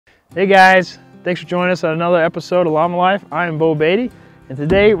Hey guys, thanks for joining us on another episode of Llama Life. I am Bo Beatty, and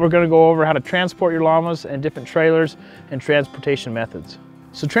today we're going to go over how to transport your llamas and different trailers and transportation methods.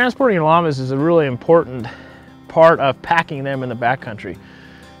 So transporting your llamas is a really important part of packing them in the backcountry.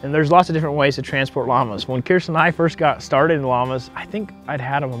 And there's lots of different ways to transport llamas. When Kirsten and I first got started in llamas, I think I'd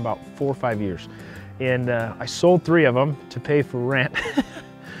had them about 4 or 5 years. And I sold 3 of them to pay for rent.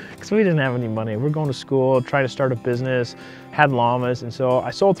 Because we didn't have any money. We were going to school, trying to start a business, had llamas, and so I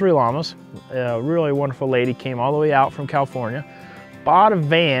sold 3 llamas. A really wonderful lady came all the way out from California, bought a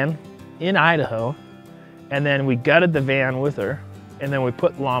van in Idaho, and then we gutted the van with her, and then we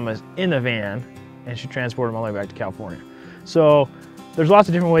put llamas in the van, and she transported them all the way back to California. So there's lots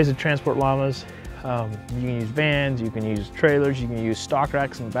of different ways to transport llamas. You can use vans, you can use trailers, you can use stock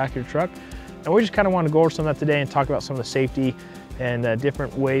racks in the back of your truck, and we just kind of want to go over some of that today and talk about some of the safety and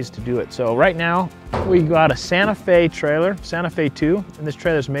different ways to do it. So right now we got a Santa Fe trailer, Santa Fe 2, and this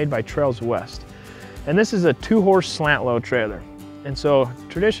trailer is made by Trails West. And this is a 2-horse slant load trailer. And so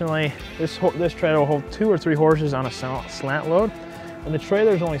traditionally this trailer will hold 2 or 3 horses on a slant load, and the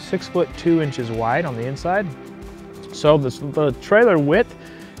trailer is only 6 foot 2 inches wide on the inside. So the trailer width,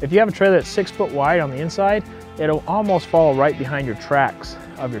 if you have a trailer that's 6 foot wide on the inside, it'll almost fall right behind your tracks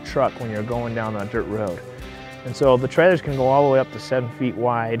of your truck when you're going down a dirt road. And so the trailers can go all the way up to 7 feet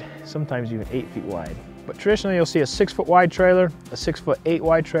wide, sometimes even 8 feet wide. But traditionally you'll see a 6 foot wide trailer, a 6 foot 8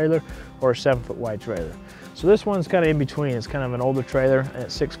 wide trailer, or a 7 foot wide trailer. So this one's kind of in between. It's kind of an older trailer and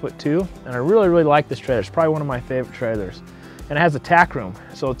it's 6 foot 2. And I really like this trailer. It's probably one of my favorite trailers. And it has a tack room.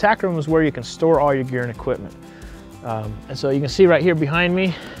 So the tack room is where you can store all your gear and equipment. And so you can see right here behind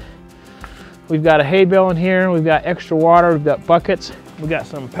me, we've got a hay bale in here, we've got extra water, we've got buckets, we've got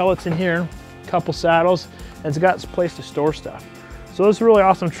some pellets in here, a couple saddles, and it's got a place to store stuff. So this is a really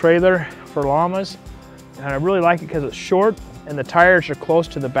awesome trailer for llamas, and I really like it because it's short and the tires are close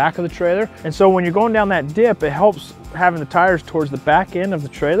to the back of the trailer. And so when you're going down that dip, it helps having the tires towards the back end of the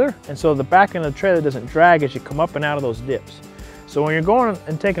trailer, and so the back end of the trailer doesn't drag as you come up and out of those dips. So when you're going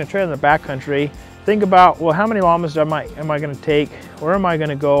and taking a trailer in the backcountry, think about, well, how many llamas am I going to take? Where am I going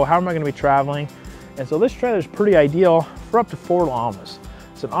to go? How am I going to be traveling? And so this trailer is pretty ideal for up to 4 llamas.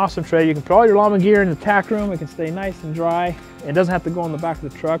 It's an awesome trailer. You can put all your llama gear in the tack room. It can stay nice and dry. It doesn't have to go in the back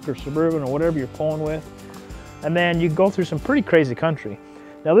of the truck or Suburban or whatever you're pulling with. And then you can go through some pretty crazy country.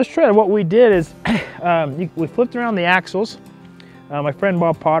 Now this trailer, what we did is we flipped around the axles. My friend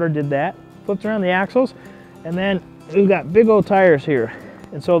Bob Potter did that. Flipped around the axles, and then we've got big old tires here.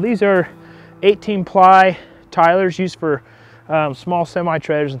 And so these are 18 ply tires used for small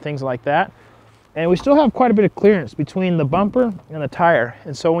semi-trailers and things like that. And we still have quite a bit of clearance between the bumper and the tire.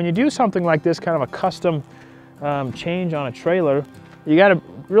 And so when you do something like this, kind of a custom change on a trailer, you got to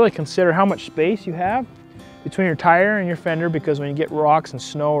really consider how much space you have between your tire and your fender, because when you get rocks and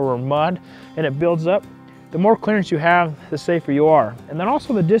snow or mud and it builds up, the more clearance you have, the safer you are. And then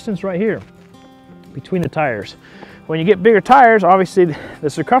also the distance right here between the tires. When you get bigger tires, obviously the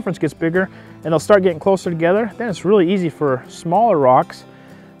circumference gets bigger and they'll start getting closer together. Then it's really easy for smaller rocks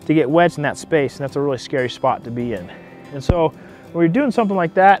to get wedged in that space, and that's a really scary spot to be in. And so when you're doing something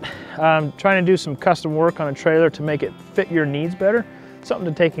like that, trying to do some custom work on a trailer to make it fit your needs better,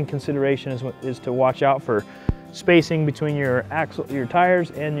 something to take in consideration is to watch out for spacing between your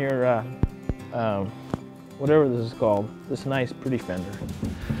tires and your whatever this is called, this nice pretty fender.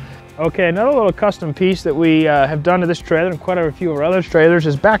 Okay, another little custom piece that we have done to this trailer and quite a few of our other trailers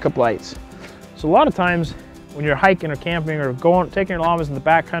is backup lights. So a lot of times when you're hiking or camping or taking your llamas in the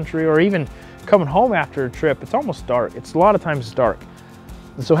backcountry or even coming home after a trip, it's almost dark. A lot of times it's dark.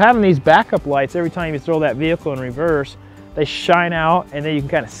 And so having these backup lights, every time you throw that vehicle in reverse, they shine out, and then you can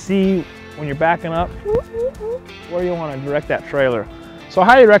kind of see when you're backing up where you want to direct that trailer. So I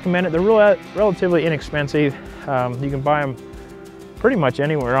highly recommend it. They're relatively inexpensive. You can buy them pretty much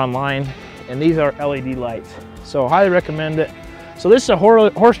anywhere online, and these are LED lights. So highly recommend it. So this is a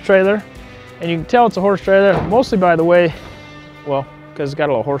horse trailer. And you can tell it's a horse trailer, mostly by the way, well, because it's got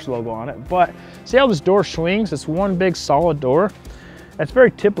a little horse logo on it. But see how this door swings? It's one big solid door. That's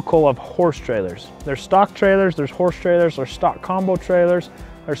very typical of horse trailers. There's stock trailers, there's horse trailers, there's stock combo trailers,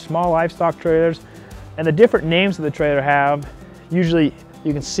 there's small livestock trailers. And the different names that the trailer have, usually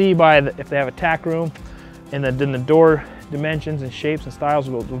you can see by if they have a tack room, and then the door dimensions and shapes and styles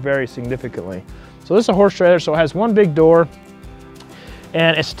will vary significantly. So this is a horse trailer, so it has one big door.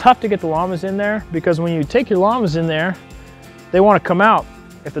 And it's tough to get the llamas in there, because when you take your llamas in there, they want to come out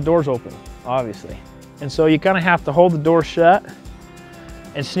if the door's open, obviously. And so you kind of have to hold the door shut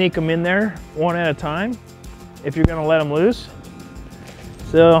and sneak them in there one at a time if you're going to let them loose.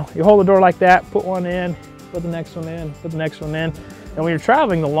 So you hold the door like that, put one in, put the next one in, put the next one in, And when you're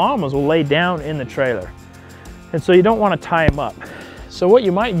traveling, the llamas will lay down in the trailer. And so you don't want to tie them up. So what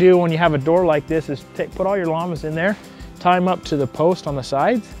you might do when you have a door like this is put all your llamas in there, tie them up to the post on the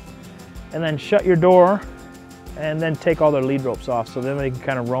sides, and then shut your door, and then take all their lead ropes off, so then they can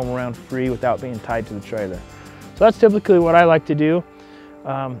kind of roam around free without being tied to the trailer. So that's typically what I like to do.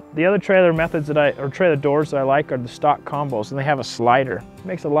 The other trailer methods trailer doors that I like are the stock combos, and they have a slider. It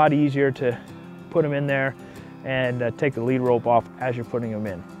makes it a lot easier to put them in there and take the lead rope off as you're putting them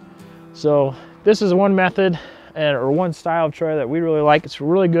in. So this is one method or one style of trailer that we really like. It's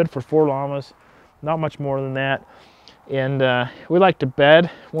really good for 4 llamas, not much more than that. And we like to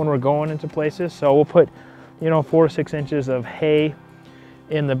bed when we're going into places, so we'll put 4 to 6 inches of hay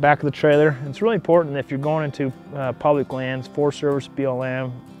in the back of the trailer. It's really important if you're going into public lands, Forest Service,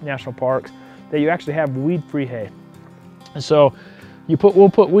 BLM, national parks, that you actually have weed-free hay. And so we'll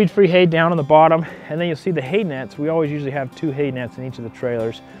put weed-free hay down on the bottom, and then you'll see the hay nets. We always usually have 2 hay nets in each of the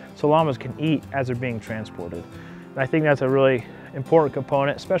trailers, so llamas can eat as they're being transported. And I think that's a really important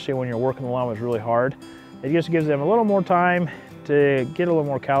component, especially when you're working the llamas really hard. It just gives them a little more time to get a little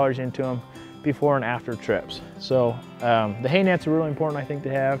more calories into them before and after trips. So the hay nets are really important, I think, to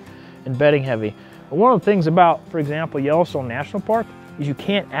have, and bedding heavy. But one of the things about, for example, Yellowstone National Park is you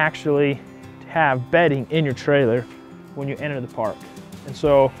can't actually have bedding in your trailer when you enter the park. And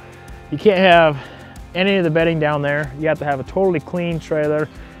so you can't have any of the bedding down there. You have to have a totally clean trailer,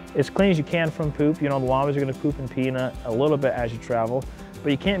 as clean as you can from poop. The llamas are gonna poop and pee in it a little bit as you travel,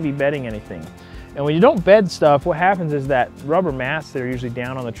 but you can't be bedding anything. And when you don't bed stuff, what happens is that rubber mats that are usually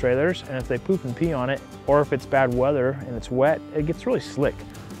down on the trailers, and if they poop and pee on it, or if it's bad weather and it's wet, it gets really slick.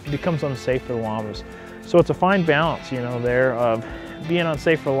 It becomes unsafe for the llamas. So it's a fine balance, there of being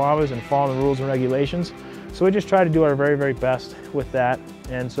unsafe for the llamas and following the rules and regulations. So we just try to do our very, very best with that.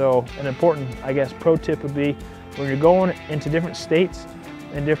 And so an important, I guess, pro tip would be when you're going into different states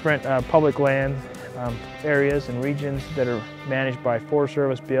and different public land areas and regions that are managed by Forest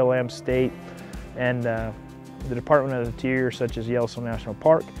Service, BLM, state, and the Department of the Interior, such as Yellowstone National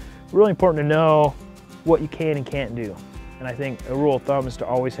Park, really important to know what you can and can't do. And I think a rule of thumb is to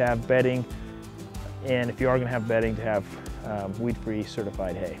always have bedding, and if you are going to have bedding, to have weed-free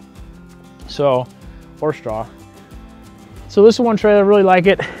certified hay. So, or straw. So this is one trailer, I really like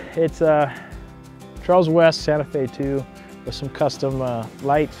it. It's Charles West Santa Fe 2 with some custom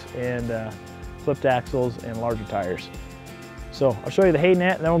lights and flipped axles and larger tires. So I'll show you the hay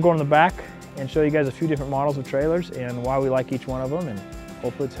net, and then we'll go in the back and show you guys a few different models of trailers and why we like each one of them, and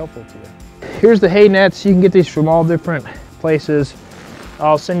hopefully it's helpful to you. Here's the hay nets. You can get these from all different places.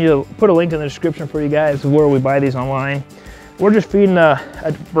 I'll put a link in the description for you guys where we buy these online. We're just feeding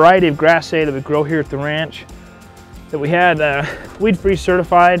a variety of grass hay that we grow here at the ranch that we had weed-free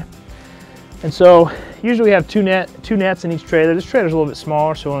certified. And so usually we have two nets in each trailer. This trailer's a little bit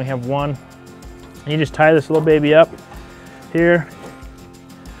smaller, so we only have one. And you just tie this little baby up here.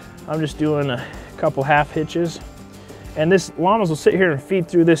 I'm just doing a couple half hitches. And this llamas will sit here and feed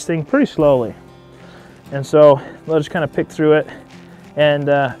through this thing pretty slowly. And so they'll just kind of pick through it, and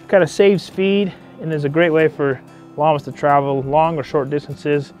kind of saves feed, and is a great way for llamas to travel long or short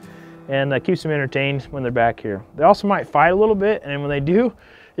distances, and keeps them entertained when they're back here. They also might fight a little bit, and when they do,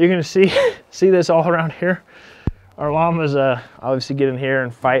 you're gonna see this all around here. Our llamas obviously get in here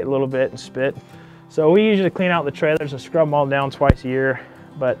and fight a little bit and spit. So we usually clean out the trailers and scrub them all down twice a year,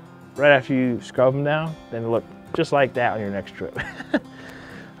 but right after you scrub them down, then they look just like that on your next trip.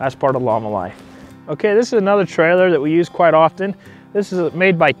 That's part of Llama Life. Okay, this is another trailer that we use quite often. This is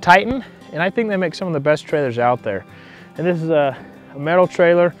made by Titan, and I think they make some of the best trailers out there. And this is a metal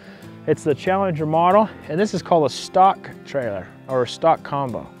trailer. It's the Challenger model, and this is called a stock trailer, or a stock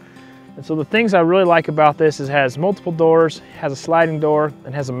combo. And so the things I really like about this is it has multiple doors, has a sliding door,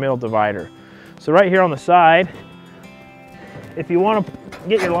 and has a middle divider. So right here on the side, if you want to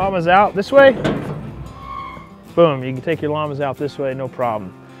get your llamas out this way, boom, you can take your llamas out this way, no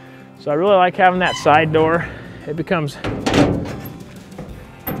problem. So I really like having that side door. It becomes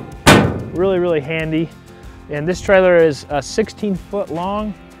really, really handy. And this trailer is 16 foot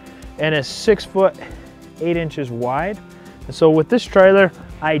long and is 6 foot 8 inches wide. And so with this trailer,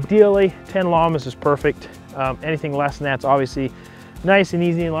 ideally 10 llamas is perfect. Anything less than that's obviously nice and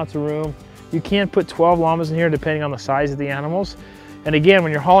easy and lots of room. You can put 12 llamas in here depending on the size of the animals. And again,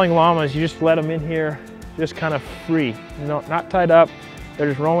 when you're hauling llamas, you just let them in here just kind of free, not tied up. They're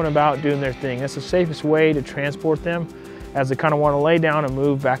just roaming about doing their thing. That's the safest way to transport them, as they kind of want to lay down and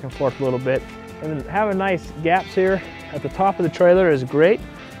move back and forth a little bit. And then having nice gaps here at the top of the trailer is great,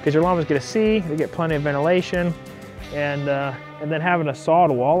 because your llamas get to see, they get plenty of ventilation, and then having a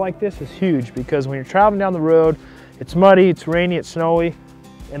solid wall like this is huge, because when you're traveling down the road it's muddy, it's rainy, it's snowy,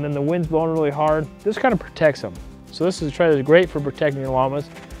 and then the wind's blowing really hard, this kind of protects them. So this is a trailer that's great for protecting your llamas.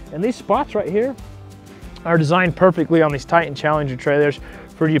 And these spots right here are designed perfectly on these Titan Challenger trailers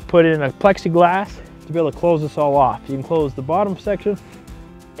for you to put in a plexiglass to be able to close this all off. You can close the bottom section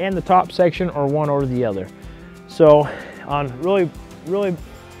and the top section, or one or the other. So on really,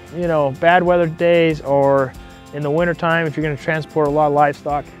 you know, bad weather days, or in the winter time, if you're going to transport a lot of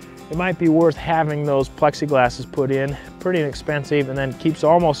livestock, it might be worth having those plexiglasses put in. Pretty inexpensive, and then keeps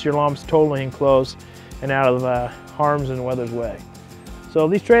almost your llamas totally enclosed and out of harm's and weather's way. So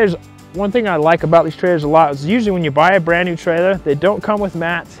these trailers, one thing I like about these trailers a lot is usually when you buy a brand new trailer, they don't come with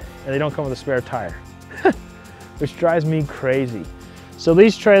mats and they don't come with a spare tire, which drives me crazy. So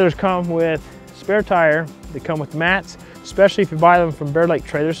these trailers come with spare tire, they come with mats, especially if you buy them from Bear Lake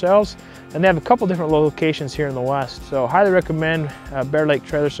Trailer Sales. And they have a couple different locations here in the West. So highly recommend Bear Lake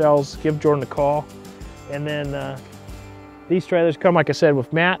Trailer Sales. Give Jordan a call. And then these trailers come, like I said,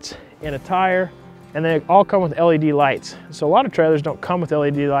 with mats and a tire, and they all come with LED lights. So a lot of trailers don't come with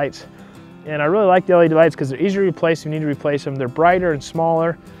LED lights. And I really like the LED lights because they're easier to replace if you need to replace them. They're brighter and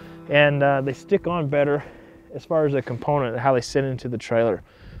smaller, and they stick on better as far as the component and how they sit into the trailer.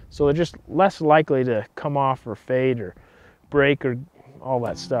 So they're just less likely to come off or fade or break or all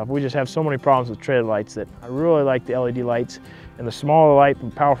that stuff. We just have so many problems with trailer lights that I really like the LED lights, and the smaller the light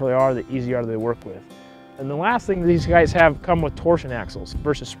and powerful they are, the easier are they to work with. And the last thing these guys have come with torsion axles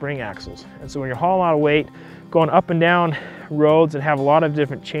versus spring axles. And so when you're hauling a lot of weight, going up and down roads and have a lot of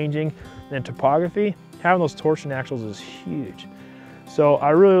different changing and topography, having those torsion axles is huge. So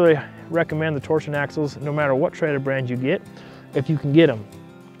I really recommend the torsion axles no matter what trailer brand you get, if you can get them.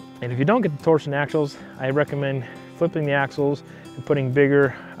 And if you don't get the torsion axles, I recommend flipping the axles and putting bigger,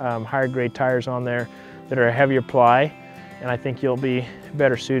 higher grade tires on there that are a heavier ply, and I think you'll be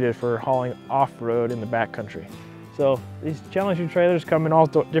better suited for hauling off-road in the backcountry. So these Challenger trailers come in all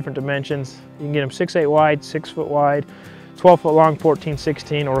different dimensions. You can get them 6'8" wide, 6 foot wide, 12 foot long,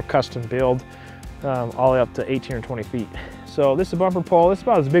 14/16, or custom build, all the way up to 18 or 20 feet. So this is a bumper pole. This is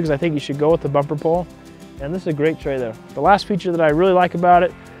about as big as I think you should go with the bumper pole, and this is a great trailer. The last feature that I really like about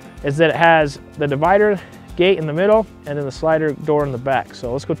it is that it has the divider gate in the middle and then the slider door in the back.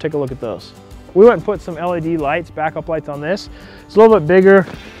 So let's go take a look at those. We went and put some LED lights, backup lights on this. It's a little bit bigger,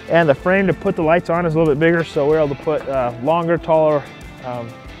 and the frame to put the lights on is a little bit bigger, so we're able to put longer, taller,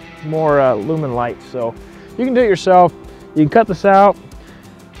 more lumen lights. So you can do it yourself. You can cut this out,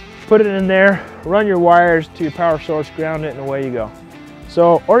 put it in there, run your wires to your power source, ground it, and away you go.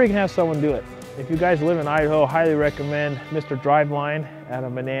 So, or you can have someone do it. If you guys live in Idaho, highly recommend Mr. Driveline out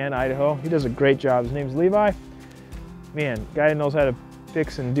of Manan, Idaho. He does a great job. His name's Levi. Man, guy knows how to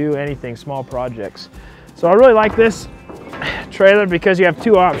fix and do anything, small projects. So I really like this trailer because you have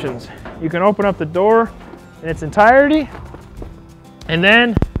two options. You can open up the door in its entirety, and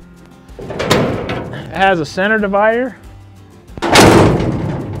then it has a center divider,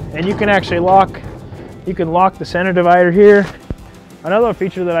 and you can actually lock the center divider here. Another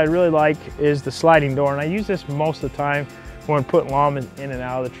feature that I really like is the sliding door, and I use this most of the time when putting llamas in and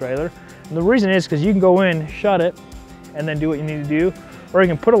out of the trailer. And the reason is because you can go in, shut it, and then do what you need to do, or you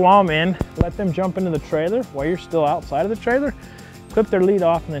can put a llama in, let them jump into the trailer while you're still outside of the trailer, clip their lead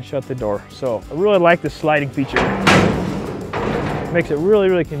off, and then shut the door. So I really like this sliding feature. It makes it really,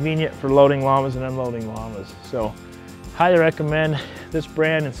 really convenient for loading llamas and unloading llamas. So highly recommend this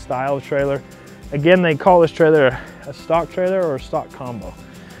brand and style of trailer. Again, they call this trailer a stock trailer or a stock combo.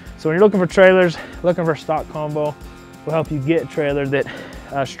 So when you're looking for trailers, looking for a stock combo, will help you get a trailer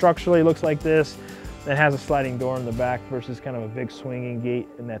that structurally looks like this, and has a sliding door in the back versus kind of a big swinging gate,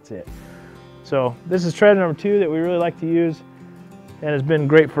 and that's it. So this is trailer number 2 that we really like to use, and has been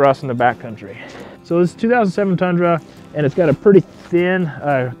great for us in the backcountry. So this is 2007 Tundra, and it's got a pretty thin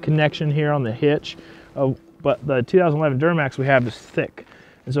connection here on the hitch, but the 2011 Duramax we have is thick.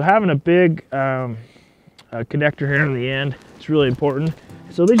 And so having a big connector here on the end, it's really important.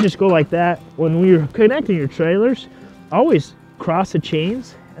 So they just go like that. When you're connecting your trailers, always cross the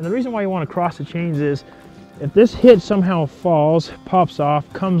chains. And the reason why you want to cross the chains is if this hitch somehow falls, pops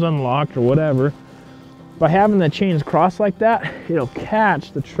off, comes unlocked or whatever, by having the chains crossed like that, it'll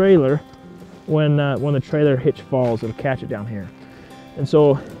catch the trailer when the trailer hitch falls. It'll catch it down here. And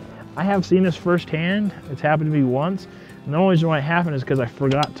so I have seen this firsthand. It's happened to me once. And the only reason why it happened is because I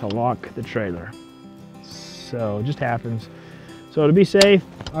forgot to lock the trailer. So it just happens. So to be safe,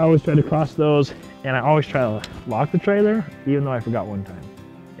 I always try to cross those, and I always try to lock the trailer, even though I forgot one time.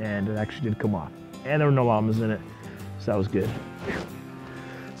 And it actually did come off. And there were no llamas in it, so that was good.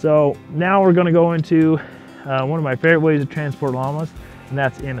 So now we're gonna go into one of my favorite ways to transport llamas, and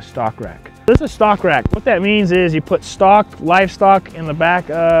that's in a stock rack. This is a stock rack. What that means is you put stock, livestock in the back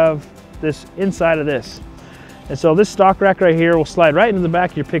of this, inside of this. And so this stock rack right here will slide right into the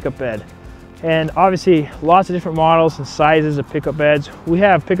back of your pickup bed. And obviously lots of different models and sizes of pickup beds. We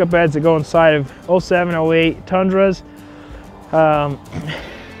have pickup beds that go inside of 07, 08 Tundras.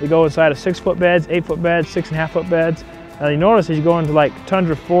 They go inside of 6-foot beds, 8-foot beds, 6.5-foot beds. Now you notice as you go into like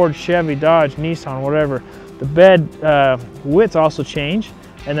Tundra, Ford, Chevy, Dodge, Nissan, whatever, the bed widths also change.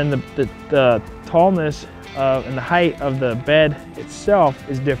 And then the tallness and the height of the bed itself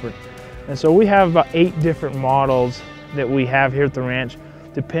is different. And so we have about 8 different models that we have here at the ranch,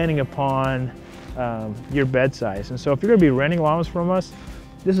 depending upon your bed size. And so if you're gonna be renting llamas from us,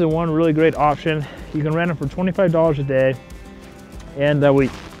 this is one really great option. You can rent them for $25 a day. And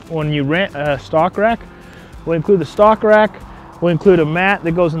when you rent a stock rack, we'll include the stock rack, we'll include a mat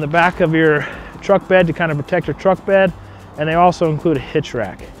that goes in the back of your truck bed to kind of protect your truck bed, and they also include a hitch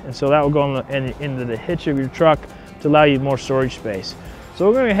rack. And so that will go into the hitch of your truck to allow you more storage space. So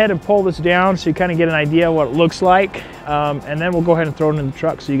we're going to go ahead and pull this down so you kind of get an idea of what it looks like, and then we'll go ahead and throw it in the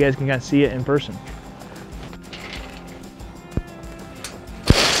truck so you guys can kind of see it in person.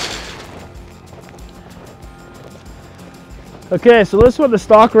 Okay, so this is what the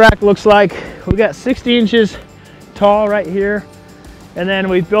stock rack looks like. We got 60 inches tall right here, and then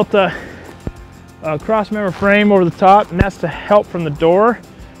we built a cross member frame over the top, and that's to help from the door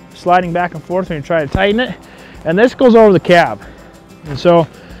sliding back and forth when you try to tighten it. And this goes over the cab, and so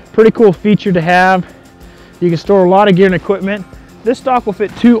pretty cool feature to have. You can store a lot of gear and equipment. This stock will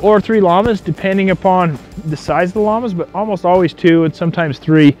fit 2 or 3 llamas depending upon the size of the llamas, but almost always 2 and sometimes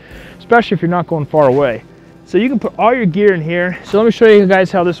 3, especially if you're not going far away. So you can put all your gear in here. So let me show you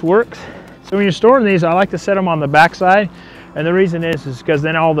guys how this works. So when you're storing these, I like to set them on the back side. And the reason is because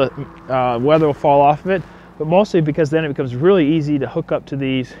then all the weather will fall off of it. But mostly because then it becomes really easy to hook up to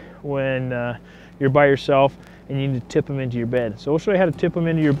these when you're by yourself and you need to tip them into your bed. So we'll show you how to tip them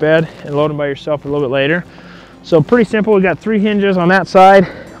into your bed and load them by yourself a little bit later. So pretty simple. We got 3 hinges on that side.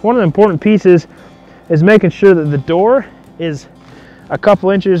 One of the important pieces is making sure that the door is a couple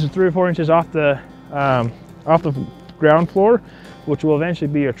inches, 3 or 4 inches off the ground floor, which will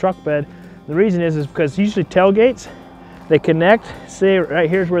eventually be your truck bed. The reason is because usually tailgates, they connect, say right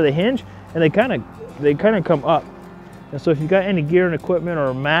here's where they hinge, and they kind of come up. And so if you've got any gear and equipment or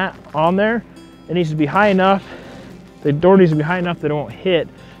a mat on there, it needs to be high enough, the door needs to be high enough that it won't hit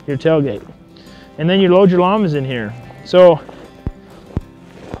your tailgate. And then you load your llamas in here. So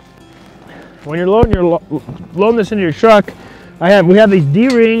when you're loading this into your truck, we have these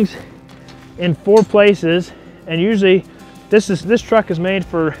D-rings in 4 places, and usually this truck is made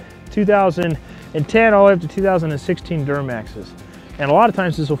for 2010 all the way up to 2016 Duramaxes, and a lot of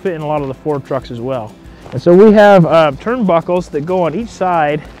times this will fit in a lot of the Ford trucks as well. And so we have turnbuckles that go on each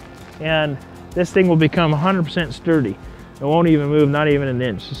side, and this thing will become 100% sturdy. It won't even move, not even an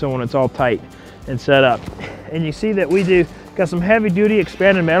inch, so when it's all tight and set up. And you see that we got some heavy duty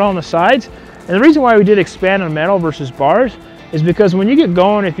expanded metal on the sides, and the reason why we did expanded metal versus bars is because when you get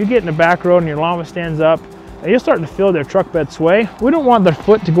going, if you get in the back road and your llama stands up and you're starting to feel their truck bed sway, we don't want their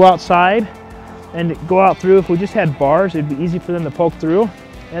foot to go outside and go out through. If we just had bars, it'd be easy for them to poke through.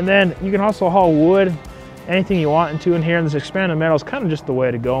 And then you can also haul wood, anything you want into in here, and this expanded metal is kind of just the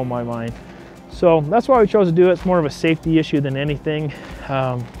way to go in my mind. So that's why we chose to do it. It's more of a safety issue than anything.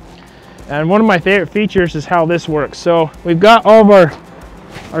 And one of my favorite features is how this works. So we've got all of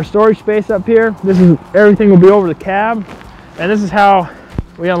our storage space up here. Everything will be over the cab. And this is how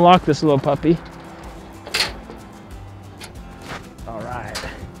we unlock this little puppy. All right.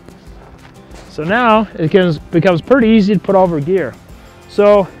 So now it becomes pretty easy to put all of our gear.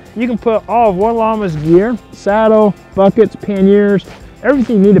 So you can put all of one llama's gear, saddle, buckets, panniers,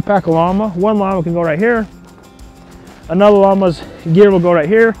 everything you need to pack a llama. One llama can go right here. Another llama's gear will go right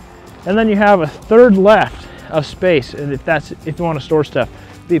here. And then you have a third left of space, and if you want to store stuff.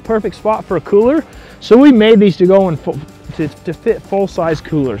 It'd be a perfect spot for a cooler. So we made these to go in to fit full-size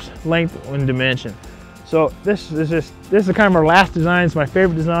coolers, length and dimension. So this is kind of our last design. It's my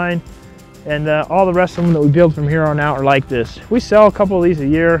favorite design, and all the rest of them that we build from here on out are like this. We sell a couple of these a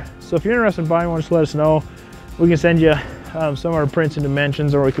year, so if you're interested in buying one, just let us know. We can send you some of our prints and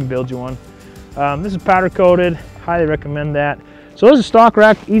dimensions, or we can build you one. This is powder coated. Highly recommend that. So this is a stock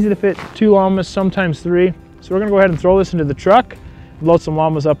rack, easy to fit 2 llamas, sometimes 3. So we're gonna go ahead and throw this into the truck, load some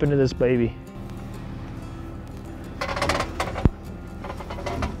llamas up into this baby.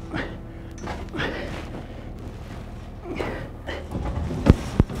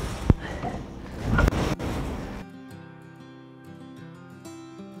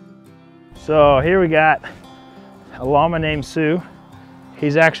 So here we got a llama named Sue.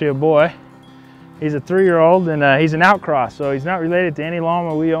 He's actually a boy. He's a 3-year-old, and he's an outcross, so he's not related to any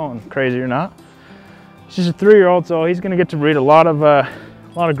llama we own, crazy or not. He's just a 3-year-old, so he's gonna get to breed a lot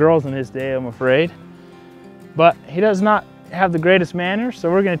of girls in his day, I'm afraid. But he does not have the greatest manners,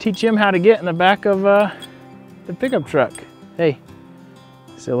 so we're gonna teach him how to get in the back of the pickup truck. Hey,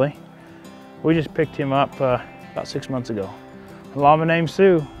 silly. We just picked him up about 6 months ago. A llama named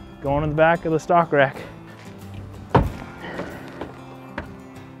Sue, going in the back of the stock rack.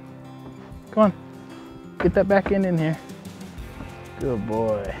 Come on, get that back in here. Good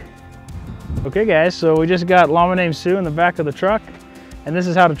boy. Okay guys, so we just got llama named Sue in the back of the truck, and this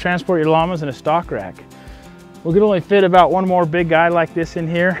is how to transport your llamas in a stock rack. We could only fit about one more big guy like this in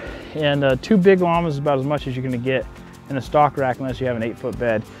here, and 2 big llamas is about as much as you're gonna get in a stock rack unless you have an 8-foot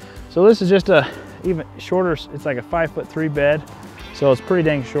bed. So this is just a even shorter, it's like a 5'3" bed, so it's pretty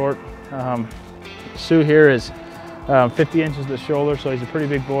dang short. Sue here is 50 inches to the shoulder, so he's a pretty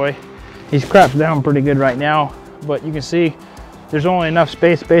big boy. He's crouched down pretty good right now, but you can see there's only enough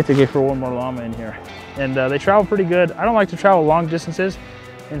space basically for one more llama in here. And they travel pretty good. I don't like to travel long distances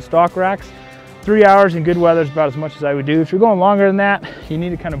in stock racks. 3 hours in good weather is about as much as I would do. If you're going longer than that, you need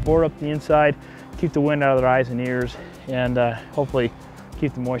to kind of board up the inside, keep the wind out of their eyes and ears, and hopefully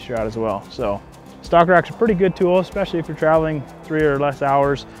keep the moisture out as well. So stock racks are a pretty good tool, especially if you're traveling 3 or less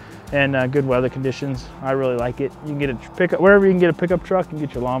hours and good weather conditions. I really like it. You can get a pickup, wherever you can get a pickup truck and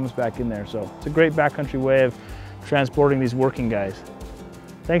get your llamas back in there. So it's a great backcountry way of transporting these working guys.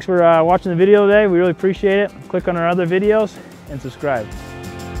 Thanks for watching the video today. We really appreciate it. Click on our other videos and subscribe.